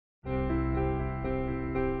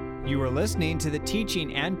You are listening to the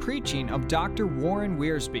teaching and preaching of Dr. Warren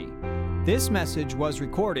Wiersbe. This message was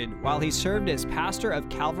recorded while he served as pastor of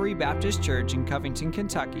Calvary Baptist Church in Covington,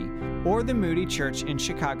 Kentucky, or the Moody Church in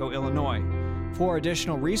Chicago, Illinois. For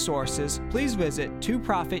additional resources, please visit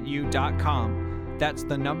 2prophetu.com. That's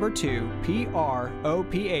the number 2, PROPHETU.com.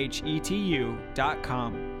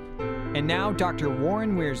 And now, Dr.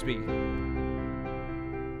 Warren Wiersbe.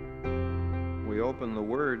 We open the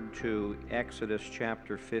Word to Exodus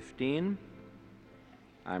chapter 15.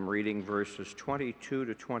 I'm reading verses 22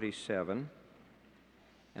 to 27.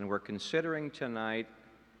 And we're considering tonight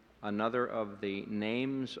another of the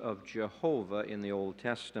names of Jehovah in the Old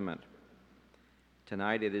Testament.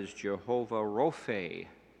 Tonight it is Jehovah Rophe,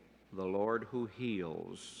 the Lord who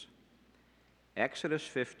heals. Exodus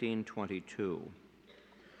 15:22.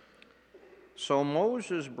 So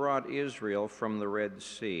Moses brought Israel from the Red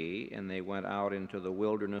Sea, and they went out into the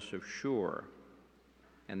wilderness of Shur.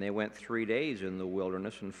 And they went 3 days in the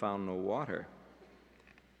wilderness and found no water.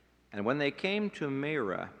 And when they came to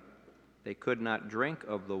Marah, they could not drink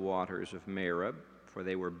of the waters of Marah, for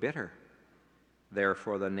they were bitter.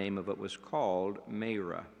 Therefore the name of it was called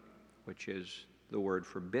Marah, which is the word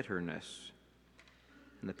for bitterness.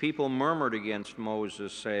 And the people murmured against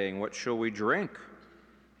Moses, saying, "What shall we drink?"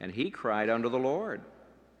 And he cried unto the Lord.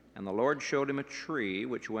 And the Lord showed him a tree,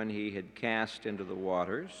 which when he had cast into the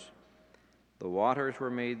waters were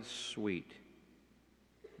made sweet.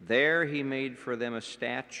 There he made for them a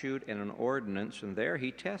statute and an ordinance, and there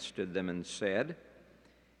he tested them and said,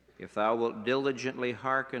 If thou wilt diligently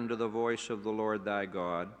hearken to the voice of the Lord thy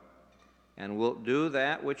God, and wilt do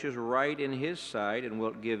that which is right in his sight, and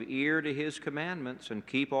wilt give ear to his commandments, and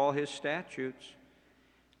keep all his statutes,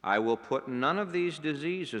 I will put none of these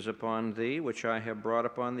diseases upon thee, which I have brought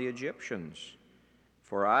upon the Egyptians.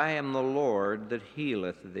 For I am the Lord that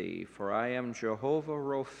healeth thee, for I am Jehovah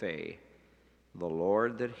Rophe, the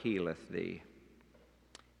Lord that healeth thee.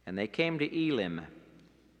 And they came to Elim,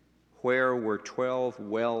 where were 12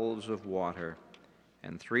 wells of water,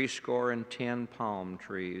 and 70 palm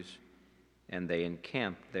trees, and they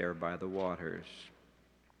encamped there by the waters.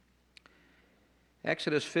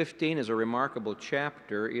 Exodus 15 is a remarkable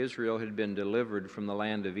chapter. Israel had been delivered from the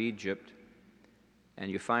land of Egypt,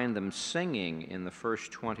 and you find them singing in the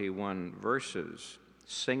first 21 verses,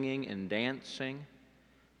 singing and dancing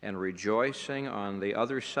and rejoicing on the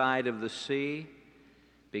other side of the sea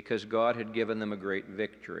because God had given them a great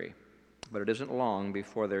victory. But it isn't long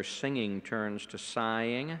before their singing turns to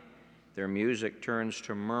sighing, their music turns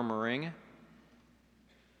to murmuring,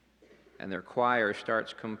 and their choir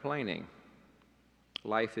starts complaining.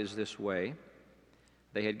 Life is this way.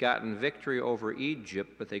 They had gotten victory over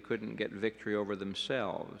Egypt, but they couldn't get victory over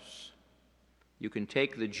themselves. You can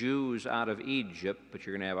take the Jews out of Egypt, but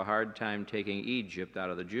you're going to have a hard time taking Egypt out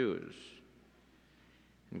of the Jews.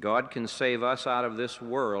 And God can save us out of this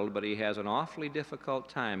world, but he has an awfully difficult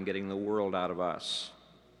time getting the world out of us.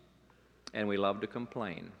 And we love to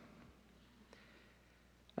complain.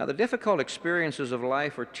 Now, the difficult experiences of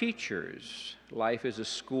life are teachers. Life is a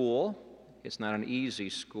school. It's not an easy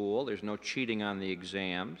school. There's no cheating on the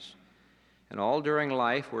exams. And all during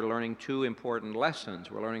life, we're learning two important lessons.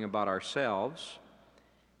 We're learning about ourselves,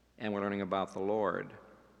 and we're learning about the Lord.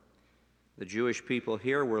 The Jewish people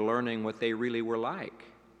here were learning what they really were like.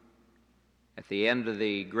 At the end of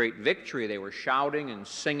the great victory, they were shouting and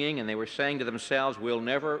singing, and they were saying to themselves, we'll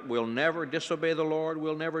never disobey the Lord.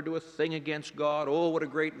 We'll never do a thing against God. Oh, what a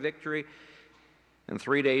great victory. And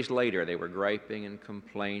 3 days later, they were griping and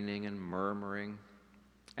complaining and murmuring.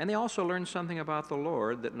 And they also learned something about the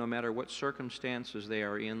Lord, that no matter what circumstances they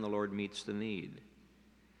are in, the Lord meets the need.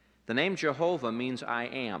 The name Jehovah means I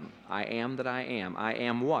am. I am that I am. I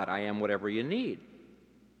am what? I am whatever you need.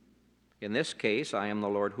 In this case, I am the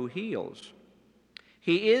Lord who heals.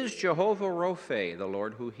 He is Jehovah Rophe, the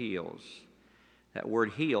Lord who heals. That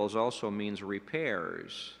word heals also means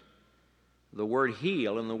repairs. The word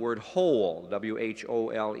heal and the word whole,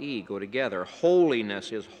 W-H-O-L-E, go together.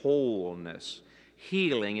 Holiness is wholeness.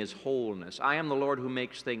 Healing is wholeness. I am the Lord who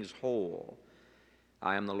makes things whole.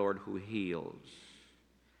 I am the Lord who heals.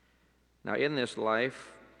 Now, in this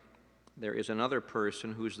life, there is another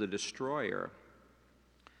person who's the destroyer.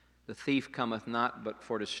 The thief cometh not but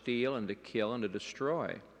for to steal and to kill and to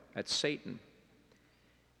destroy. That's Satan.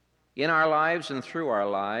 In our lives and through our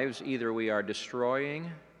lives, either we are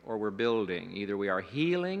destroying or we're building. Either we are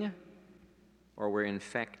healing or we're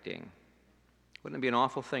infecting. Wouldn't it be an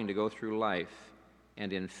awful thing to go through life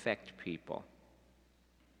and infect people?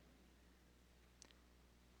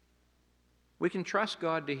 We can trust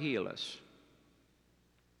God to heal us.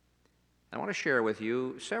 I want to share with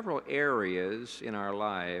you several areas in our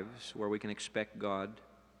lives where we can expect God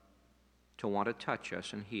to want to touch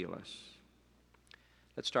us and heal us.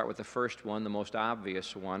 Let's start with the first one, the most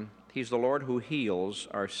obvious one. He's the Lord who heals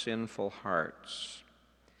our sinful hearts.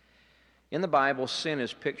 In the Bible, sin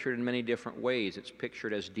is pictured in many different ways. It's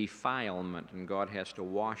pictured as defilement, and God has to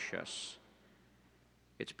wash us.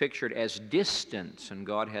 It's pictured as distance, and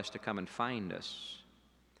God has to come and find us.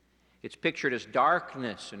 It's pictured as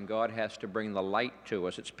darkness, and God has to bring the light to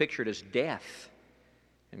us. It's pictured as death,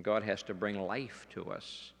 and God has to bring life to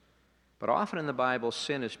us. But often in the Bible,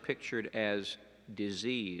 sin is pictured as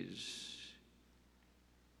disease,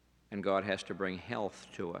 and God has to bring health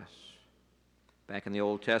to us. Back in the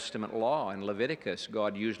Old Testament law, in Leviticus,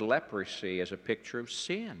 God used leprosy as a picture of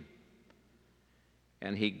sin.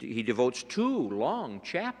 And he devotes 2 long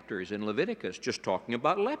chapters in Leviticus just talking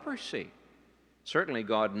about leprosy. Certainly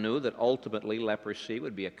God knew that ultimately leprosy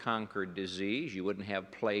would be a conquered disease. You wouldn't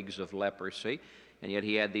have plagues of leprosy. And yet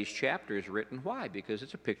he had these chapters written. Why? Because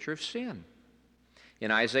it's a picture of sin. In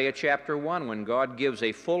Isaiah chapter 1, when God gives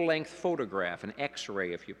a full-length photograph, an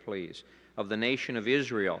X-ray if you please, of the nation of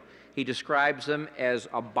Israel, he describes them as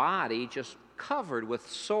a body just covered with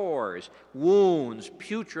sores, wounds,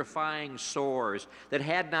 putrefying sores that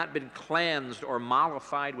had not been cleansed or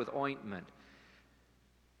mollified with ointment.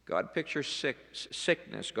 God pictures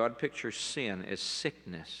sickness. God pictures sin as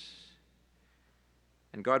sickness.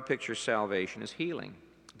 And God pictures salvation as healing.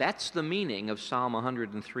 That's the meaning of Psalm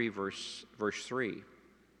 103, verse 3,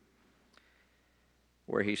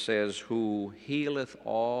 where he says, "Who healeth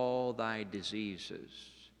all thy diseases.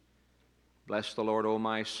 Bless the Lord, O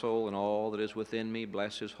my soul, and all that is within me.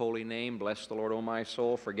 Bless his holy name. Bless the Lord, O my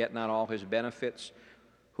soul. Forget not all his benefits.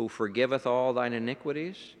 Who forgiveth all thine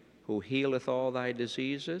iniquities. Who healeth all thy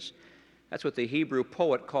diseases." That's what the Hebrew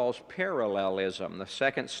poet calls parallelism. The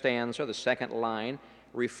second stanza, the second line,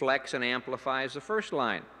 reflects and amplifies the first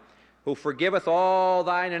line. Who forgiveth all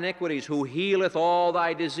thine iniquities, who healeth all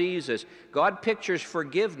thy diseases. God pictures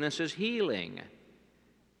forgiveness as healing.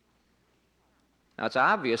 Now, it's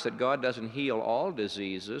obvious that God doesn't heal all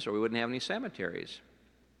diseases, or we wouldn't have any cemeteries.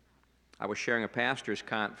 I was sharing a pastor's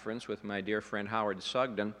conference with my dear friend Howard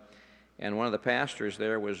Sugden, and one of the pastors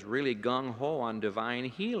there was really gung-ho on divine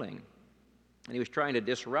healing. And he was trying to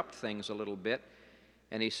disrupt things a little bit.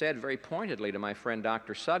 And he said very pointedly to my friend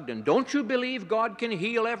Dr. Sugden, "Don't you believe God can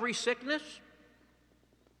heal every sickness?"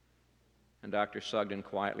 And Dr. Sugden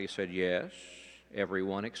quietly said, "Yes, every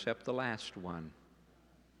one except the last one."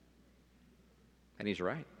 And he's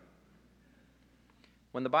right.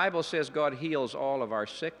 When the Bible says God heals all of our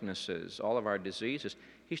sicknesses, all of our diseases,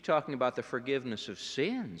 he's talking about the forgiveness of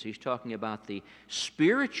sins. He's talking about the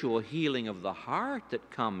spiritual healing of the heart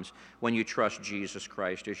that comes when you trust Jesus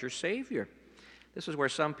Christ as your Savior. This is where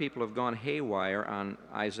some people have gone haywire on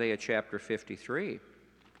Isaiah chapter 53.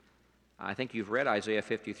 I think you've read Isaiah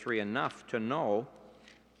 53 enough to know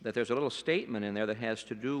that there's a little statement in there that has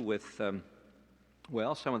to do with, some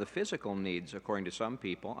of the physical needs, according to some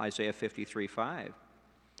people. Isaiah 53:5.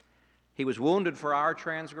 He was wounded for our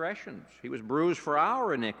transgressions. He was bruised for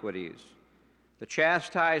our iniquities. The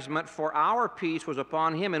chastisement for our peace was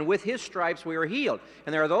upon him, and with his stripes we are healed.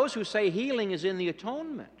 And there are those who say healing is in the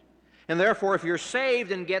atonement. And therefore, if you're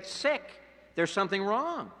saved and get sick, there's something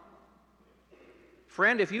wrong.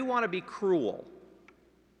 Friend, if you want to be cruel,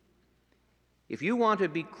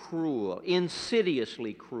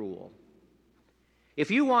 insidiously cruel,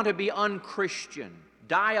 if you want to be unchristian,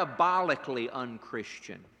 diabolically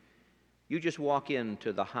unchristian, you just walk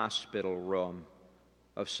into the hospital room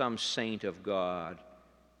of some saint of God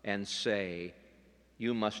and say,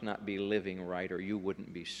 "You must not be living right or you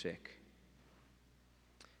wouldn't be sick."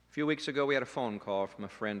 A few weeks ago, we had a phone call from a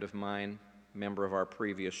friend of mine, a member of our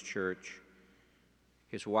previous church.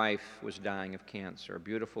 His wife was dying of cancer, a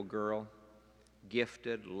beautiful girl,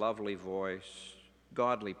 gifted, lovely voice,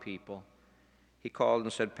 godly people. He called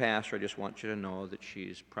and said, "Pastor, I just want you to know that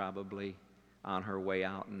she's probably on her way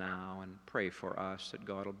out now, and pray for us that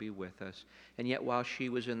God will be with us." And yet while she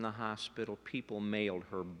was in the hospital, people mailed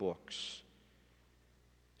her books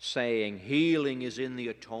saying, "Healing is in the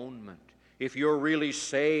atonement. If you're really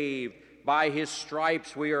saved, by his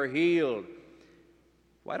stripes we are healed."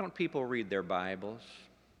 Why don't people read their Bibles?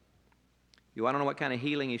 You want to know what kind of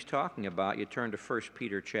healing he's talking about? You turn to 1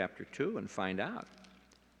 Peter chapter 2 and find out.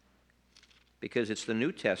 Because it's the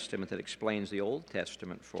New Testament that explains the Old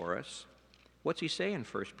Testament for us. What's he say in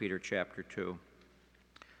 1 Peter chapter 2?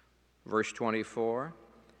 Verse 24,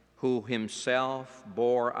 "Who himself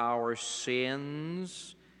bore our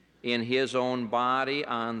sins in his own body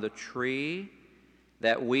on the tree,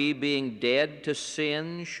 that we, being dead to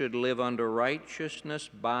sin, should live unto righteousness,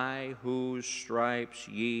 by whose stripes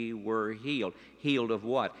ye were healed. Healed of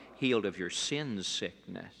what? Healed of your sin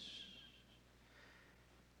sickness.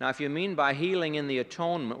 Now, if you mean by healing in the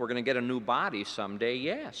atonement, we're going to get a new body someday,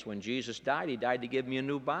 yes. When Jesus died, he died to give me a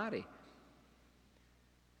new body.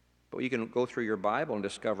 But you can go through your Bible and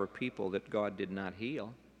discover people that God did not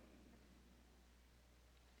heal,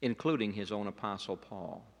 including his own Apostle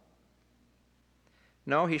Paul.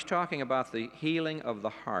 No, he's talking about the healing of the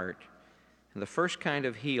heart. And the first kind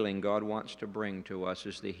of healing God wants to bring to us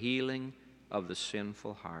is the healing of the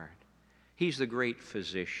sinful heart. He's the great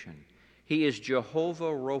physician. He is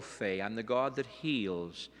Jehovah Rophe. I'm the God that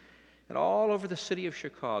heals. And all over the city of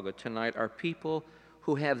Chicago tonight are people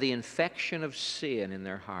who have the infection of sin in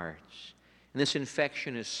their hearts. And this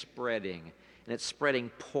infection is spreading, and it's spreading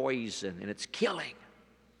poison, and it's killing.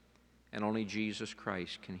 And only Jesus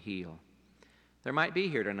Christ can heal. There might be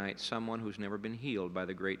here tonight someone who's never been healed by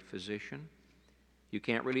the great physician. You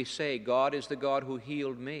can't really say, God is the God who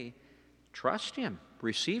healed me. Trust him.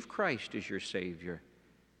 Receive Christ as your Savior,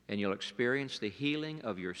 and you'll experience the healing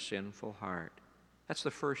of your sinful heart. That's the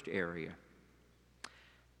first area.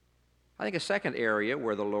 I think a second area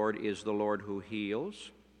where the Lord is the Lord who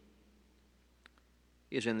heals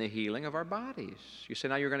is in the healing of our bodies. You say,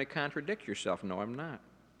 now you're going to contradict yourself. No, I'm not.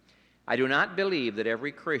 I do not believe that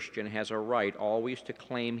every Christian has a right always to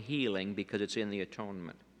claim healing because it's in the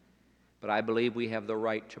atonement. But I believe we have the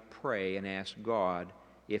right to pray and ask God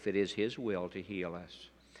if it is his will to heal us.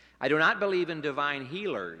 I do not believe in divine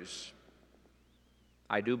healers.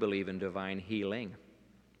 I do believe in divine healing.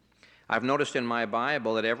 I've noticed in my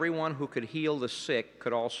Bible that everyone who could heal the sick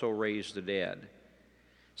could also raise the dead.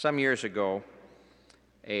 Some years ago,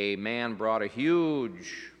 a man brought a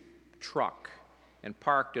huge truck and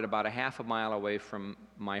parked it about a half a mile away from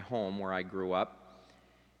my home where I grew up.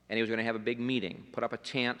 And he was going to have a big meeting, put up a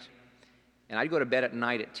tent. And I'd go to bed at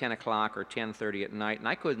night at 10 o'clock or 10:30 at night, and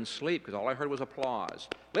I couldn't sleep because all I heard was applause.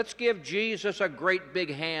 Let's give Jesus a great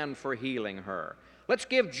big hand for healing her. Let's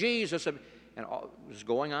give Jesus a... And it was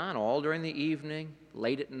going on all during the evening,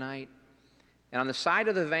 late at night. And on the side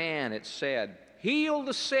of the van it said, heal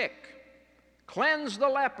the sick, cleanse the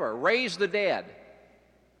leper, raise the dead.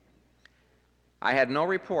 I had no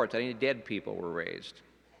report that any dead people were raised.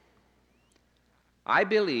 I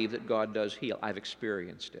believe that God does heal. I've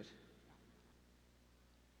experienced it.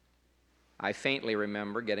 I faintly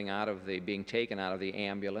remember being taken out of the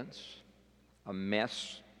ambulance, a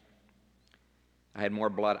mess. I had more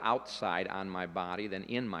blood outside on my body than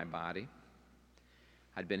in my body.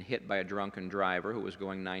 I'd been hit by a drunken driver who was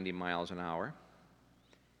going 90 miles an hour.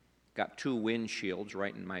 Got 2 windshields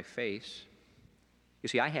right in my face. You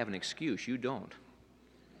see, I have an excuse, you don't.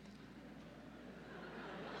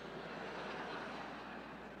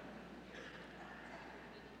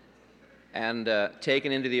 And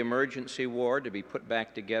taken into the emergency ward to be put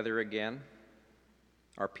back together again.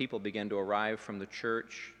 Our people began to arrive from the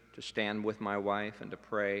church to stand with my wife and to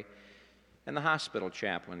pray. And the hospital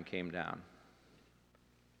chaplain came down,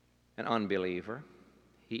 an unbeliever.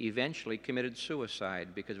 He eventually committed suicide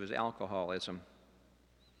because of his alcoholism.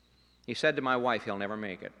 He said to my wife, he'll never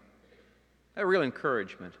make it. A real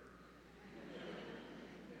encouragement.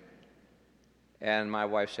 And my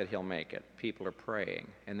wife said, he'll make it. People are praying.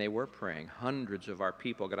 And they were praying. Hundreds of our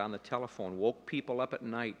people got on the telephone, woke people up at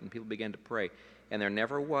night, and people began to pray. And there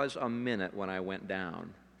never was a minute when I went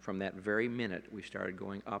down. From that very minute, we started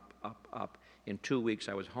going up, up, up. In 2 weeks,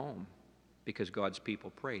 I was home because God's people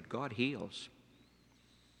prayed. God heals.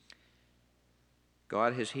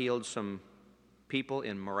 God has healed some people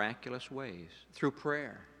in miraculous ways through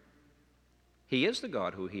prayer. He is the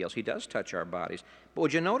God who heals. He does touch our bodies. But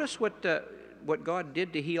would you notice what God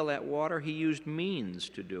did to heal that water? He used means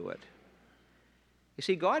to do it. You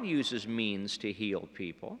see, God uses means to heal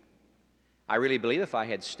people. I really believe if I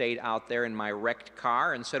had stayed out there in my wrecked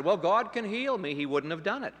car and said, well, God can heal me, he wouldn't have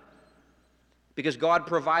done it. Because God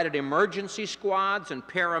provided emergency squads and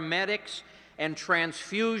paramedics and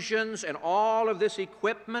transfusions and all of this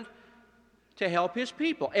equipment to help his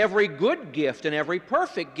people. Every good gift and every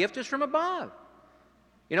perfect gift is from above.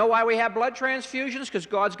 You know why we have blood transfusions? Because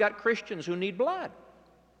God's got Christians who need blood.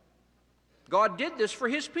 God did this for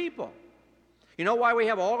his people. You know why we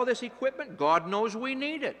have all of this equipment? God knows we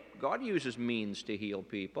need it. God uses means to heal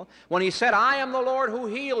people. When he said, I am the Lord who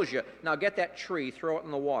heals you. Now get that tree, throw it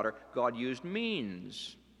in the water. God used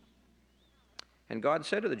means. And God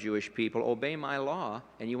said to the Jewish people, obey my law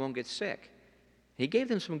and you won't get sick. He gave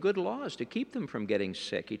them some good laws to keep them from getting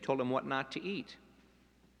sick. He told them what not to eat.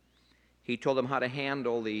 He told them how to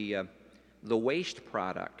handle the waste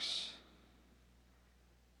products.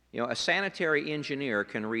 You know, a sanitary engineer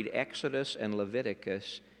can read Exodus and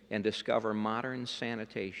Leviticus and discover modern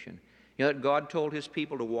sanitation. You know that God told his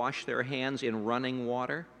people to wash their hands in running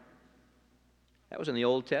water? That was in the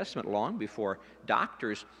Old Testament long before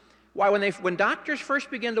doctors. Why, when doctors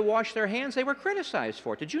first began to wash their hands, they were criticized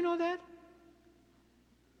for it. Did you know that?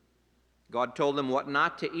 God told them what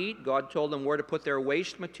not to eat. God told them where to put their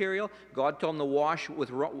waste material. God told them to wash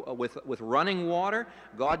with running water.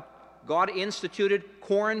 God instituted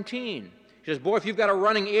quarantine. He says, boy, if you've got a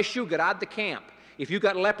running issue, get out of the camp. If you've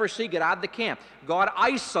got leprosy, get out of the camp. God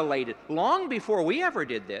isolated long before we ever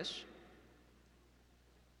did this.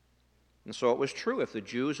 And so it was true. If the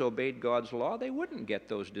Jews obeyed God's law, they wouldn't get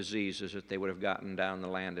those diseases that they would have gotten down the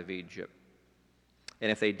land of Egypt.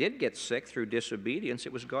 And if they did get sick through disobedience,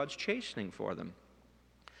 it was God's chastening for them.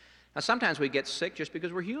 Now, sometimes we get sick just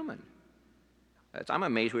because we're human. I'm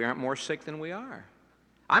amazed we aren't more sick than we are.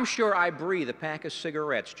 I'm sure I breathe a pack of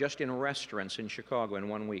cigarettes just in restaurants in Chicago in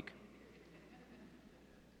 1 week.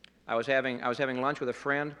 I was having lunch with a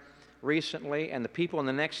friend recently, and the people on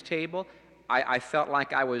the next table, I felt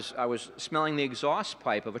like I was smelling the exhaust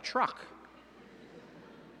pipe of a truck.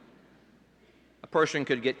 A person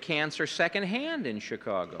could get cancer secondhand in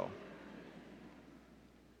Chicago.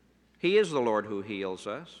 He is the Lord who heals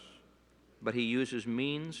us, but he uses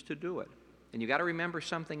means to do it. And you've got to remember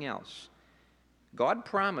something else. God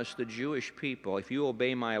promised the Jewish people, if you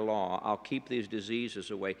obey my law, I'll keep these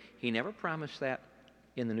diseases away. He never promised that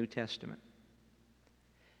in the New Testament.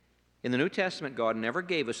 In the New Testament, God never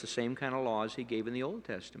gave us the same kind of laws he gave in the Old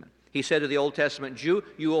Testament. He said to the Old Testament Jew,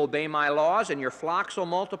 you obey my laws and your flocks will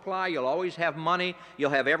multiply, you'll always have money, you'll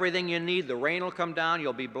have everything you need, the rain will come down,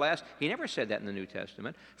 you'll be blessed. He never said that in the New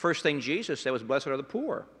Testament. First thing Jesus said was, blessed are the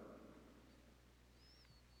poor.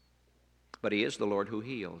 But he is the Lord who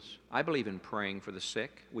heals. I believe in praying for the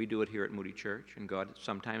sick. We do it here at Moody Church, and God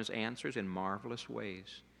sometimes answers in marvelous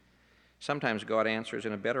ways. Sometimes God answers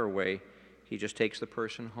in a better way. He just takes the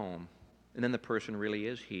person home, and then the person really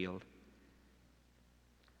is healed.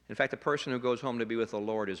 In fact, the person who goes home to be with the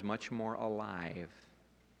Lord is much more alive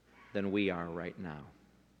than we are right now.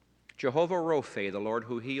 Jehovah Rophe, the Lord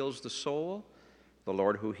who heals the soul, the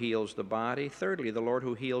Lord who heals the body. Thirdly, the Lord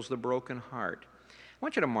who heals the broken heart. I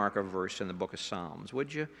want you to mark a verse in the book of Psalms,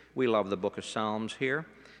 would you? We love the book of Psalms here.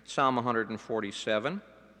 Psalm 147,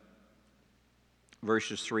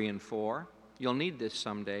 verses 3 and 4. You'll need this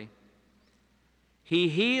someday. He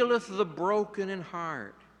healeth the broken in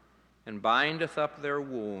heart, and bindeth up their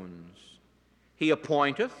wounds. He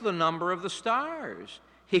appointeth the number of the stars.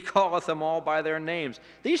 He calleth them all by their names.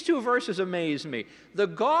 These two verses amaze me. The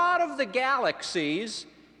God of the galaxies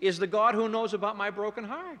is the God who knows about my broken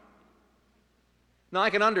heart. Now, I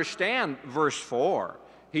can understand verse 4.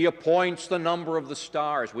 He appoints the number of the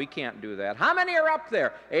stars. We can't do that. How many are up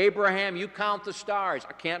there? Abraham, you count the stars.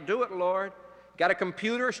 I can't do it, Lord. Got a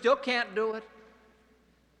computer? Still can't do it.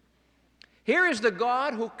 Here is the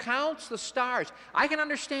God who counts the stars. I can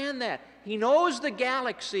understand that. He knows the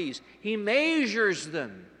galaxies. He measures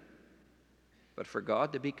them. But for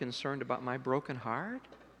God to be concerned about my broken heart?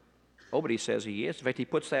 Oh, but he says he is. In fact, he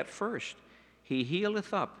puts that first. He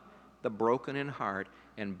healeth up the broken in heart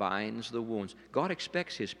and binds the wounds. God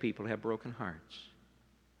expects his people to have broken hearts.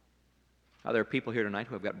 Now, there are people here tonight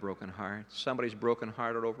who have got broken hearts. Somebody's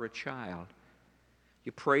broken-hearted over a child.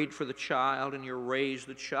 You prayed for the child and you raised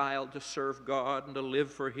the child to serve God and to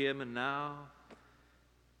live for him, and now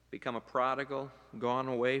become a prodigal, gone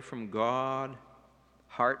away from God,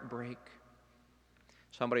 heartbreak.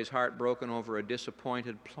 Somebody's heart broken over a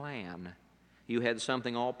disappointed plan. You had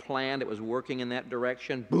something all planned, it was working in that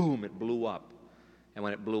direction, boom, it blew up. And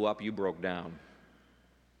when it blew up, you broke down.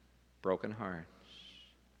 Broken hearts.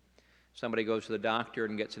 Somebody goes to the doctor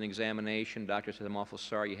and gets an examination. Doctor says, I'm awful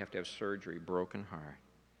sorry, you have to have surgery. Broken heart.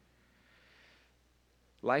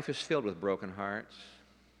 Life is filled with broken hearts.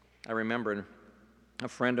 I remember a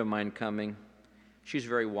friend of mine coming. She's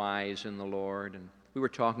very wise in the Lord, and we were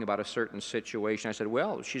talking about a certain situation. I said,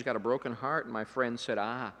 well, she's got a broken heart, and my friend said,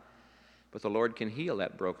 but the Lord can heal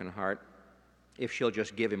that broken heart if she'll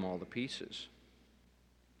just give him all the pieces.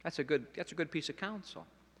 That's a good piece of counsel.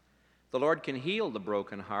 The Lord can heal the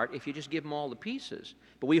broken heart if you just give him all the pieces.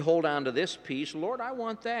 But we hold on to this piece. Lord, I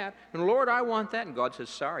want that. And Lord, I want that. And God says,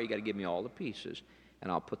 sorry, you got to give me all the pieces,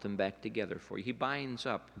 and I'll put them back together for you. He binds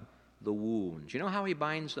up the wounds. You know how he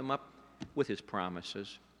binds them up? With his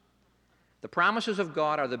promises. The promises of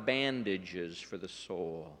God are the bandages for the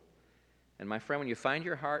soul. And my friend, when you find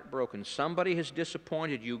your heart broken, somebody has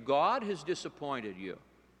disappointed you. God has disappointed you.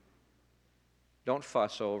 Don't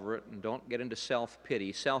fuss over it, and don't get into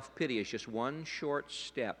self-pity. Self-pity is just one short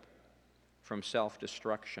step from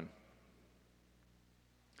self-destruction.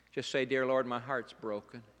 Just say, "Dear Lord, my heart's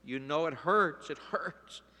broken. You know it hurts. It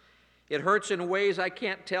hurts. It hurts in ways I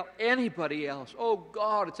can't tell anybody else. Oh,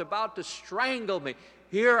 God, it's about to strangle me.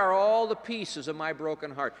 Here are all the pieces of my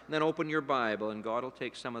broken heart." And then open your Bible, and God will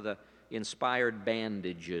take some of the inspired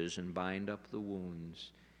bandages and bind up the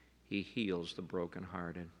wounds. He heals the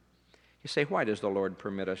brokenhearted. You say, why does the Lord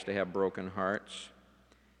permit us to have broken hearts?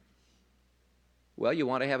 Well, you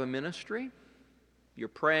want to have a ministry? You're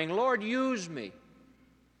praying, "Lord, use me."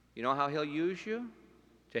 You know how He'll use you?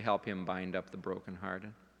 To help Him bind up the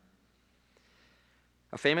brokenhearted.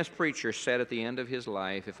 A famous preacher said at the end of his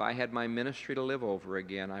life, "If I had my ministry to live over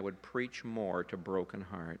again, I would preach more to broken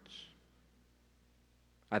hearts."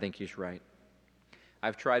 I think he's right.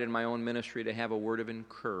 I've tried in my own ministry to have a word of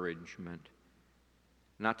encouragement,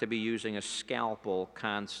 not to be using a scalpel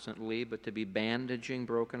constantly, but to be bandaging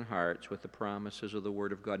broken hearts with the promises of the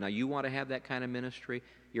Word of God. Now, you want to have that kind of ministry?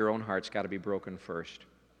 Your own heart's got to be broken first.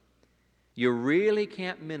 You really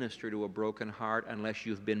can't minister to a broken heart unless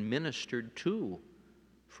you've been ministered to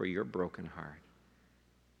for your broken heart.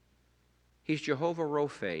 He's Jehovah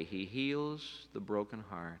Rophe. He heals the broken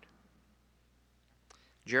heart.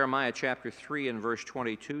 Jeremiah chapter 3 and verse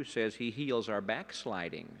 22 says He heals our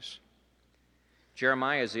backslidings.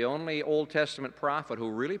 Jeremiah is the only Old Testament prophet who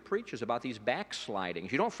really preaches about these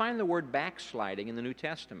backslidings. You don't find the word backsliding in the New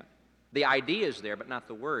Testament. The idea is there, but not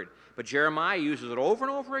the word. But Jeremiah uses it over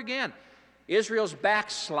and over again. Israel's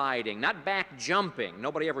backsliding, not back jumping.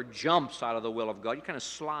 Nobody ever jumps out of the will of God. You kind of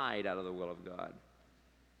slide out of the will of God.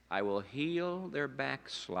 I will heal their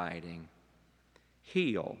backsliding.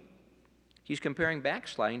 Heal. He's comparing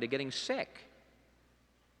backsliding to getting sick.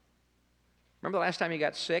 Remember the last time you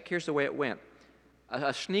got sick? Here's the way it went.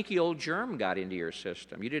 A sneaky old germ got into your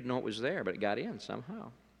system. You didn't know it was there, but it got in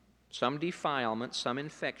somehow. Some defilement, some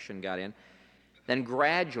infection got in. Then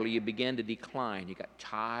gradually you began to decline. You got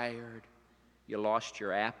tired. You lost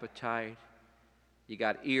your appetite. You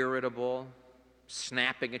got irritable,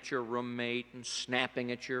 snapping at your roommate and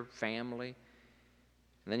snapping at your family.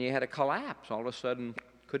 And then you had a collapse. All of a sudden,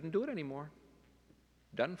 couldn't do it anymore.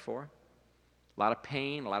 Done for. A lot of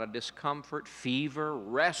pain, a lot of discomfort, fever,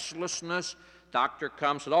 restlessness. Doctor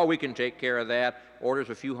comes, says, "Oh, we can take care of that." Orders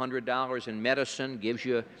a few $100s in medicine, gives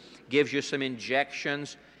you some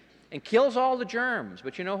injections, and kills all the germs.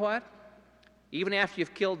 But you know what? Even after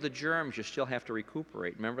you've killed the germs, you still have to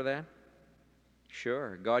recuperate. Remember that?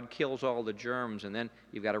 Sure. God kills all the germs, and then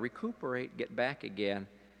you've got to recuperate, get back again.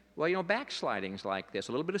 Well, you know, backsliding's like this.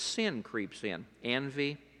 A little bit of sin creeps in.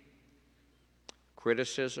 Envy,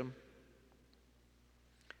 criticism,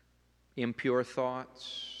 impure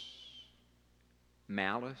thoughts,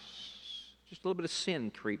 malice. Just a little bit of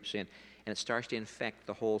sin creeps in, and it starts to infect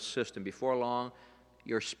the whole system. Before long,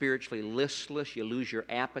 you're spiritually listless. You lose your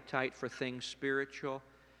appetite for things spiritual.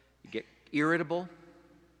 You get irritable,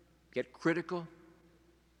 get critical,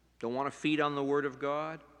 don't want to feed on the Word of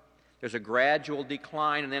God. There's a gradual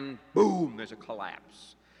decline, and then, boom, there's a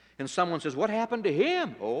collapse. And someone says, "What happened to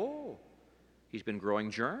him?" Oh, he's been growing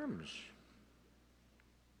germs.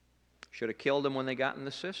 Should have killed them when they got in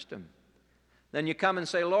the system. Then you come and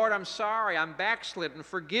say, "Lord, I'm sorry, I'm backslidden,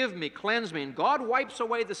 forgive me, cleanse me." And God wipes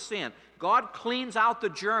away the sin. God cleans out the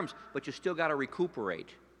germs, but you still got to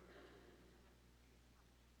recuperate.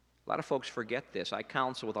 A lot of folks forget this. I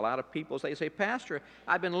counsel with a lot of people. They say, "Pastor,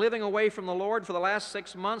 I've been living away from the Lord for the last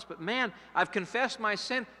 6 months, but man, I've confessed my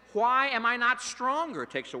sin. Why am I not stronger?"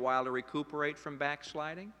 It takes a while to recuperate from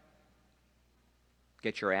backsliding.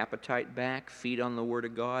 Get your appetite back, feed on the Word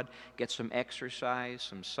of God, get some exercise,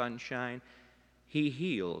 some sunshine. He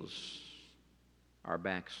heals our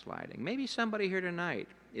backsliding. Maybe somebody here tonight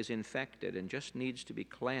is infected and just needs to be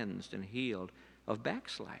cleansed and healed of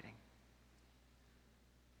backsliding.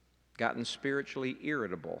 Gotten spiritually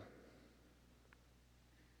irritable.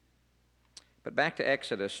 But back to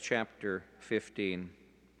Exodus chapter 15.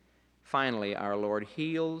 Finally, our Lord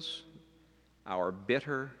heals our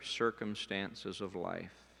bitter circumstances of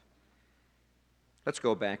life. Let's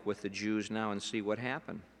go back with the Jews now and see what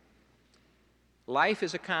happened. Life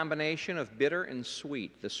is a combination of bitter and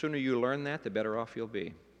sweet. The sooner you learn that, the better off you'll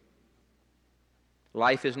be.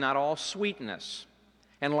 Life is not all sweetness,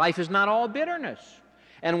 and life is not all bitterness.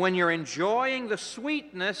 And when you're enjoying the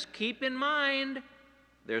sweetness, keep in mind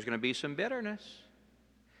there's going to be some bitterness.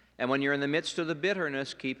 And when you're in the midst of the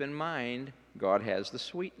bitterness, keep in mind God has the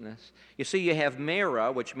sweetness. You see, you have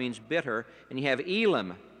Merah, which means bitter, and you have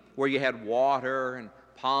Elim, where you had water and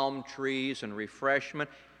palm trees and refreshment.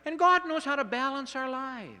 And God knows how to balance our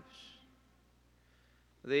lives.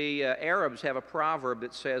 The Arabs have a proverb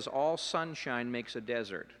that says, "All sunshine makes a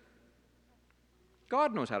desert."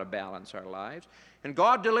 God knows how to balance our lives. And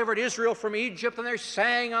God delivered Israel from Egypt, and they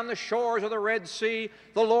sang on the shores of the Red Sea,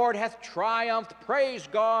 "The Lord hath triumphed, praise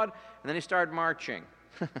God." And then he started marching.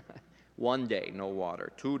 1 day, no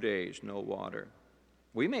water. 2 days, no water.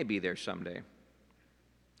 We may be there someday.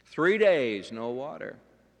 3 days, no water.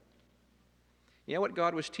 You know what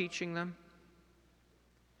God was teaching them?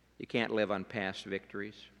 You can't live on past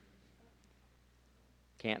victories.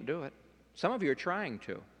 Can't do it. Some of you are trying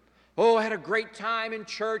to. Oh, I had a great time in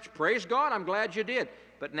church. Praise God, I'm glad you did.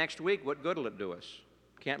 But next week, what good will it do us?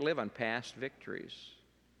 Can't live on past victories.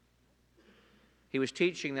 He was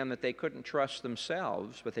teaching them that they couldn't trust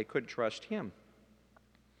themselves, but they could trust Him.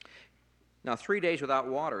 Now, 3 days without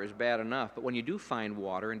water is bad enough, but when you do find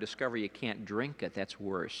water and discover you can't drink it, that's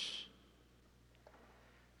worse.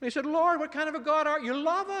 They said, "Lord, what kind of a God are you? You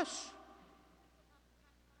love us.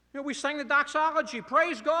 You know, we sang the doxology,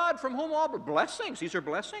 praise God, from whom all blessings." These are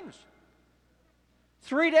blessings.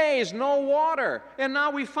 3 days, no water, and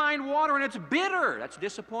now we find water and it's bitter. That's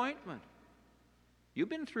disappointment. You've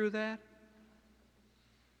been through that.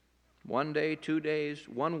 1 day, 2 days,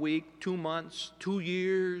 1 week, 2 months, 2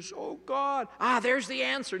 years. Oh, God. There's the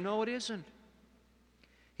answer. No, it isn't.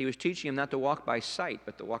 He was teaching him not to walk by sight,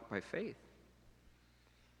 but to walk by faith.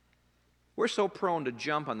 We're so prone to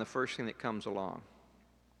jump on the first thing that comes along.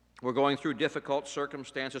 We're going through difficult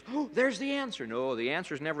circumstances. Oh, there's the answer. No, the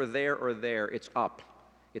answer is never there or there. It's up.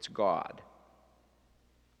 It's God.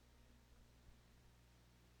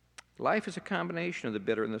 Life is a combination of the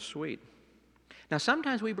bitter and the sweet. Now,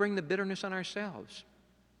 sometimes we bring the bitterness on ourselves.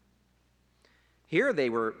 Here they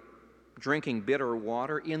were drinking bitter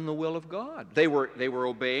water in the will of God. They were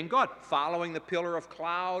obeying God, following the pillar of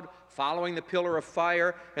cloud, following the pillar of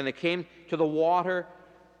fire, and they came to the water.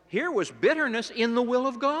 Here was bitterness in the will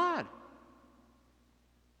of God.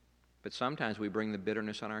 But sometimes we bring the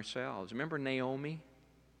bitterness on ourselves. Remember Naomi?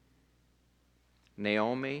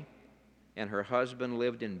 Naomi and her husband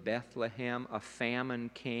lived in Bethlehem. A famine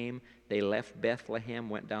came. They left Bethlehem,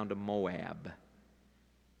 went down to Moab.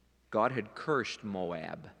 God had cursed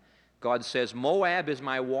Moab. God says, "Moab is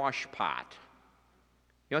my wash pot."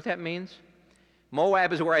 You know what that means?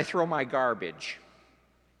 Moab is where I throw my garbage.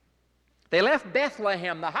 They left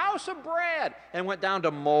Bethlehem, the house of bread, and went down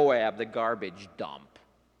to Moab, the garbage dump.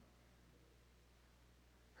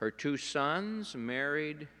 Her 2 sons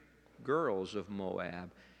married girls of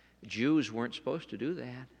Moab. Jews weren't supposed to do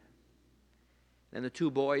that. Then the 2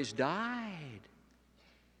 boys died.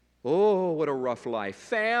 Oh, what a rough life.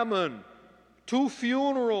 Famine, 2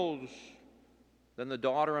 funerals. Then the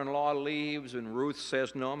daughter-in-law leaves, and Ruth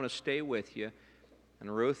says, "No, I'm going to stay with you."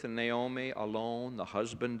 And Ruth and Naomi alone, the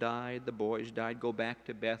husband died, the boys died, go back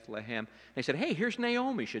to Bethlehem. And they said, "Hey, here's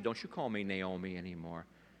Naomi." She said, "Don't you call me Naomi anymore.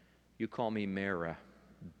 You call me Mara,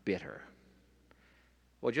 bitter."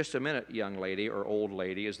 Well, just a minute, young lady, or old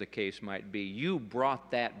lady, as the case might be. You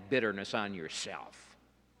brought that bitterness on yourself.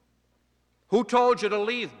 Who told you to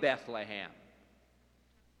leave Bethlehem?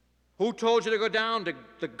 Who told you to go down to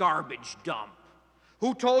the garbage dump?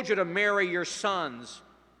 Who told you to marry your sons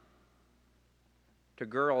to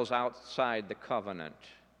girls outside the covenant?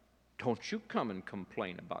 Don't you come and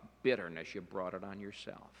complain about bitterness. You brought it on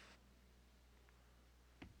yourself.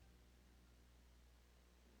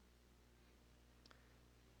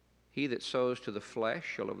 He that sows to the flesh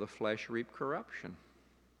shall of the flesh reap corruption.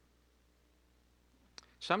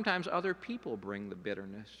 Sometimes other people bring the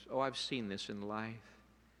bitterness. Oh, I've seen this in life.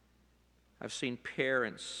 I've seen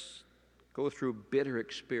parents go through bitter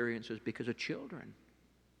experiences because of children,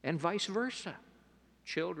 and vice versa.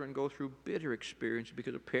 Children go through bitter experiences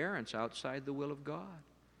because of parents outside the will of God.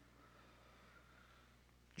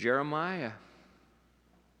 Jeremiah,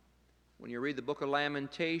 when you read the book of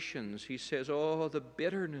Lamentations, he says, oh, the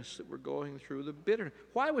bitterness that we're going through, the bitterness.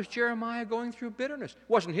 Why was Jeremiah going through bitterness? It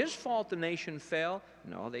wasn't his fault the nation fell.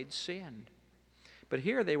 No, they'd sinned. But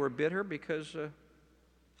here they were bitter because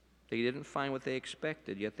they didn't find what they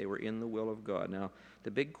expected, yet they were in the will of God. Now,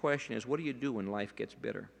 the big question is, what do you do when life gets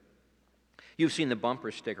bitter? You've seen the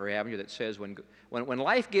bumper sticker, haven't you, that says, when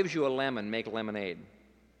life gives you a lemon, make lemonade.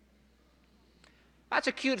 That's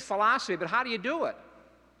a cute philosophy, but how do you do it?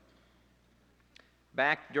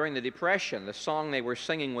 Back during the Depression, the song they were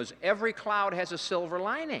singing was, "Every cloud has a silver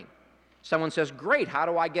lining." Someone says, great, how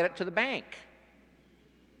do I get it to the bank?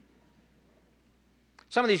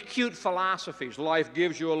 Some of these cute philosophies, life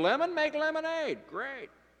gives you a lemon, make lemonade. Great.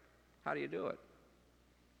 How do you do it?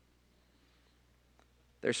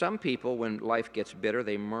 There's some people, when life gets bitter,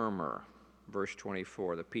 they murmur. Verse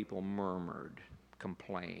 24, the people murmured,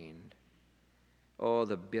 complained. Oh,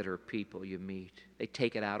 the bitter people you meet. They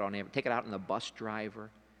take it out on the bus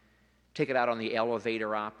driver. Take it out on the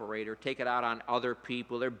elevator operator. Take it out on other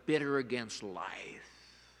people. They're bitter against life.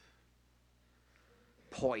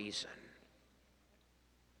 Poison.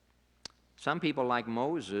 Some people, like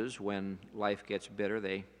Moses, when life gets bitter,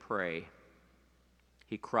 they pray.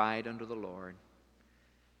 He cried unto the Lord.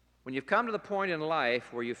 When you've come to the point in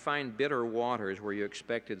life where you find bitter waters where you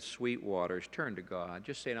expected sweet waters, turn to God.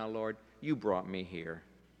 Just say, now, Lord, you brought me here.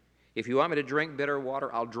 If you want me to drink bitter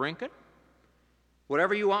water, I'll drink it.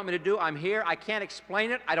 Whatever you want me to do, I'm here. I can't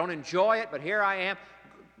explain it. I don't enjoy it, but here I am.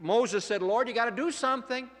 Moses said, Lord, you got to do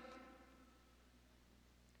something.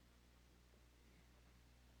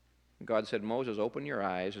 God said, Moses, open your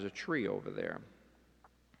eyes. There's a tree over there.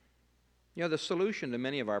 You know, the solution to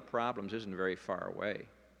many of our problems isn't very far away.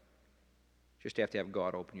 You just have to have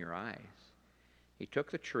God open your eyes. He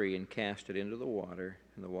took the tree and cast it into the water,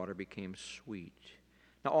 and the water became sweet.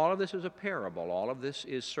 Now, all of this is a parable. All of this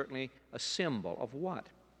is certainly a symbol of what?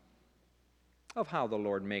 Of how the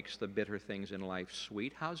Lord makes the bitter things in life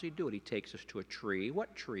sweet. How does He do it? He takes us to a tree.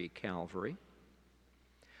 What tree? Calvary.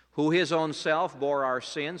 Who His own self bore our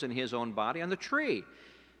sins in His own body on the tree.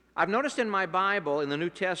 I've noticed in my Bible, in the New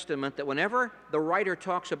Testament, that whenever the writer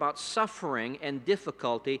talks about suffering and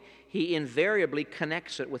difficulty, he invariably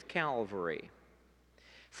connects it with Calvary.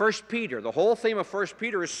 1 Peter, the whole theme of 1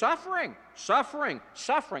 Peter is suffering, suffering,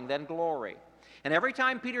 suffering, then glory. And every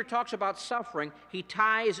time Peter talks about suffering, he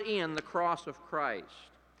ties in the cross of Christ.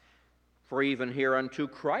 For even hereunto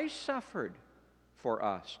Christ suffered for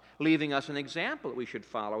us, leaving us an example that we should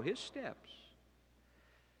follow His steps.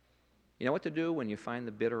 You know what to do when you find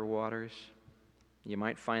the bitter waters? You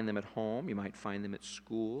might find them at home, you might find them at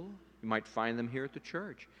school, you might find them here at the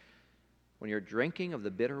church. When you're drinking of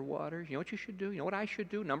the bitter waters, you know what you should do? You know what I should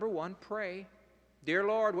do? Number one, pray. Dear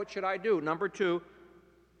Lord, what should I do? Number two,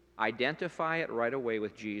 identify it right away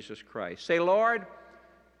with Jesus Christ. Say, Lord,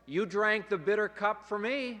 you drank the bitter cup for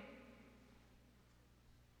me.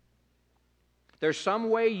 There's some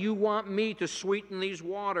way you want me to sweeten these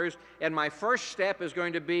waters, and my first step is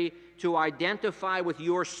going to be to identify with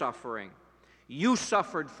your suffering. You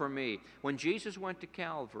suffered for me. When Jesus went to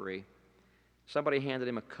Calvary, somebody handed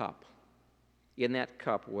him a cup. In that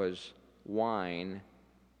cup was wine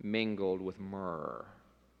mingled with myrrh.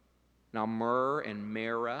 Now, myrrh and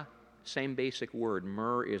myrrh, same basic word.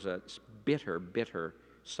 Myrrh is a bitter, bitter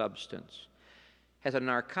substance. Has a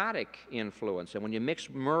narcotic influence, and when you mix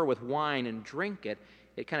myrrh with wine and drink it,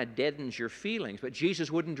 it kind of deadens your feelings. But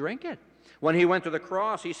Jesus wouldn't drink it. When He went to the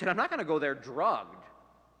cross, He said, I'm not going to go there drugged.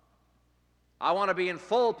 I want to be in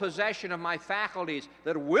full possession of my faculties,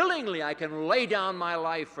 that willingly I can lay down my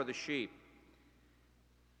life for the sheep.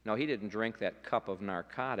 No, He didn't drink that cup of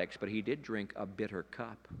narcotics, but He did drink a bitter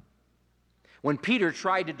cup. When Peter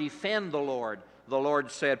tried to defend the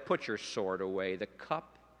Lord said, put your sword away. The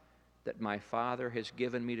cup that my Father has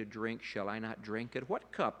given me to drink, shall I not drink it?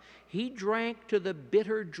 What cup? He drank to the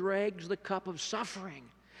bitter dregs the cup of suffering.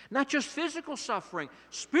 Not just physical suffering,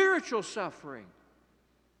 spiritual suffering.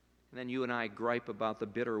 And then you and I gripe about the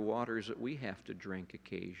bitter waters that we have to drink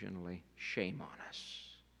occasionally. Shame on us.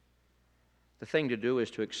 The thing to do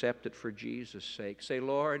is to accept it for Jesus' sake. Say,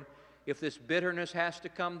 Lord, if this bitterness has to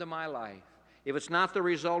come to my life, if it's not the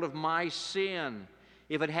result of my sin,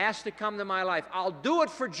 if it has to come to my life, I'll do it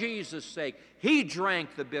for Jesus' sake. He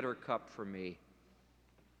drank the bitter cup for me.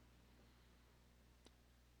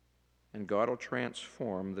 And God will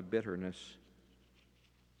transform the bitterness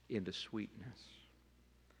into sweetness.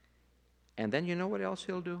 And then you know what else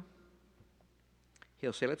He'll do?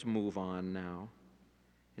 He'll say, let's move on now.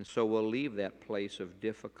 And so we'll leave that place of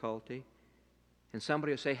difficulty. And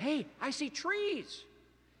somebody will say, hey, I see trees.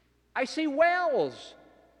 I see wells.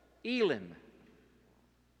 Elim.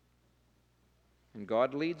 And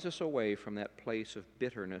God leads us away from that place of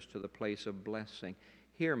bitterness to the place of blessing.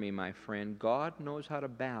 Hear me, my friend. God knows how to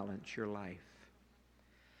balance your life.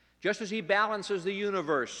 Just as He balances the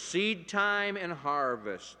universe, seed time and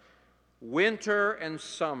harvest, winter and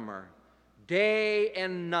summer, day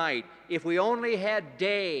and night. If we only had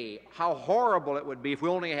day, how horrible it would be. If we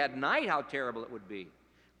only had night, how terrible it would be.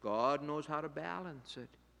 God knows how to balance it.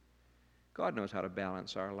 God knows how to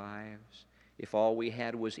balance our lives. If all we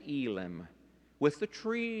had was Elim, with the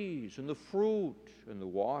trees and the fruit and the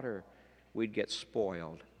water, we'd get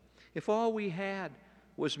spoiled. If all we had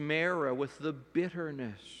was Marah with the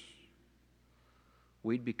bitterness,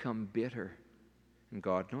 we'd become bitter. And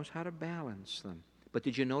God knows how to balance them. But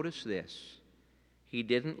did you notice this? He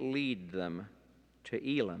didn't lead them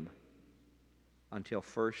to Elim until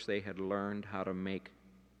first they had learned how to make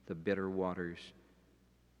the bitter waters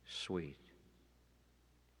sweet.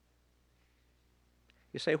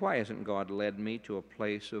 You say, why hasn't God led me to a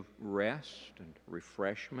place of rest and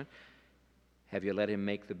refreshment? Have you let Him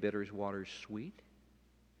make the bitter waters sweet?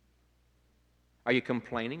 Are you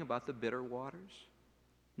complaining about the bitter waters?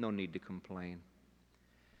 No need to complain.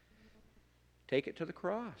 Take it to the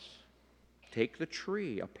cross. Take the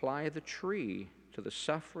tree, apply the tree to the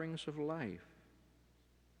sufferings of life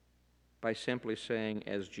by simply saying,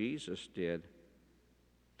 as Jesus did,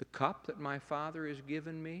 the cup that my Father has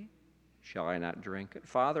given me, shall I not drink it?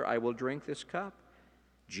 Father, I will drink this cup.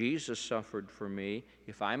 Jesus suffered for me.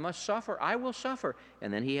 If I must suffer, I will suffer.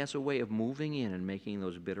 And then He has a way of moving in and making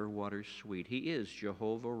those bitter waters sweet. He is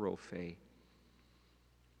Jehovah Rophe,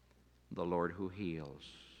 the Lord who heals.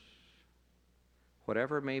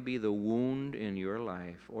 Whatever may be the wound in your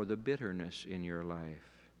life or the bitterness in your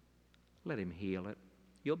life, let Him heal it.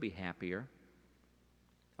 You'll be happier.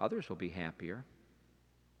 Others will be happier.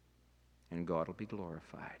 And God will be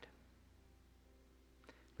glorified.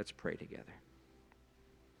 Let's pray together.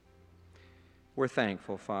 We're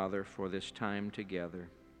thankful, Father, for this time together,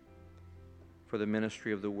 for the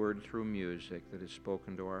ministry of the Word through music that is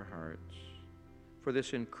spoken to our hearts, for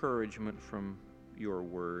this encouragement from your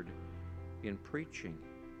Word in preaching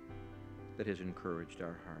that has encouraged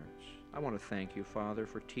our hearts. I want to thank you, Father,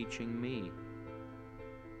 for teaching me,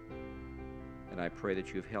 and I pray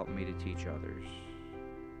that you've helped me to teach others.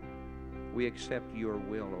 We accept your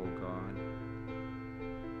will, O God.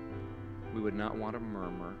 We would not want to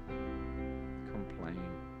murmur, complain.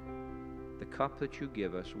 The cup that you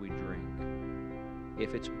give us, we drink.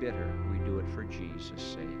 If it's bitter, we do it for Jesus'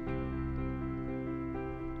 sake.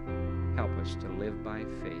 Help us to live by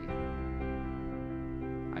faith.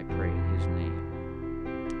 I pray in His name.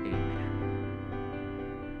 Amen.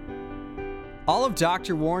 All of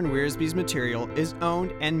Dr. Warren Wiersbe's material is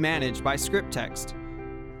owned and managed by ScriptText.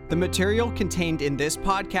 The material contained in this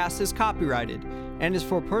podcast is copyrighted and is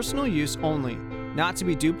for personal use only, not to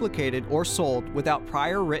be duplicated or sold without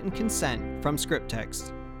prior written consent from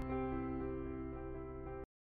ScriptText.